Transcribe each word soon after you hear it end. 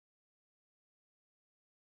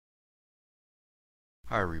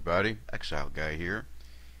Hi everybody, Exile Guy here,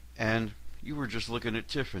 and you were just looking at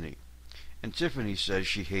Tiffany, and Tiffany says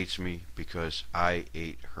she hates me because I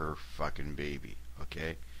ate her fucking baby,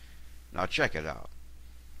 okay? Now check it out.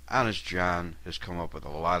 Honest John has come up with a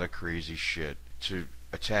lot of crazy shit to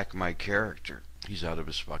attack my character. He's out of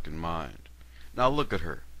his fucking mind. Now look at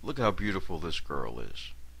her. Look how beautiful this girl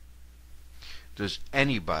is. Does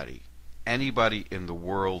anybody in the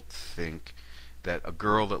world think that a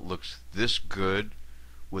girl that looks this good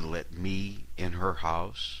would let me in her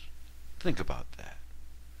house? Think about that.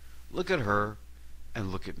 Look at her and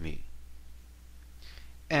look at me.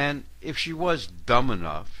 And if she was dumb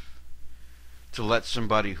enough to let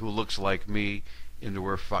somebody who looks like me into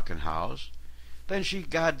her fucking house, then she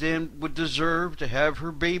goddamn would deserve to have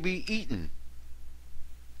her baby eaten.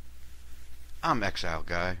 I'm Exile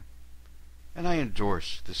Guy, and I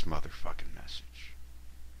endorse this motherfucking message.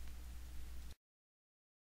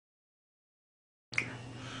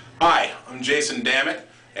 Hi, I'm Jason Dammit,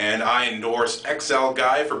 and I endorse XL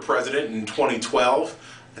Guy for president in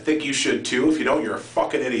 2012. I think you should too. If you don't, you're a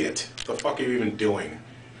fucking idiot. What the fuck are you even doing?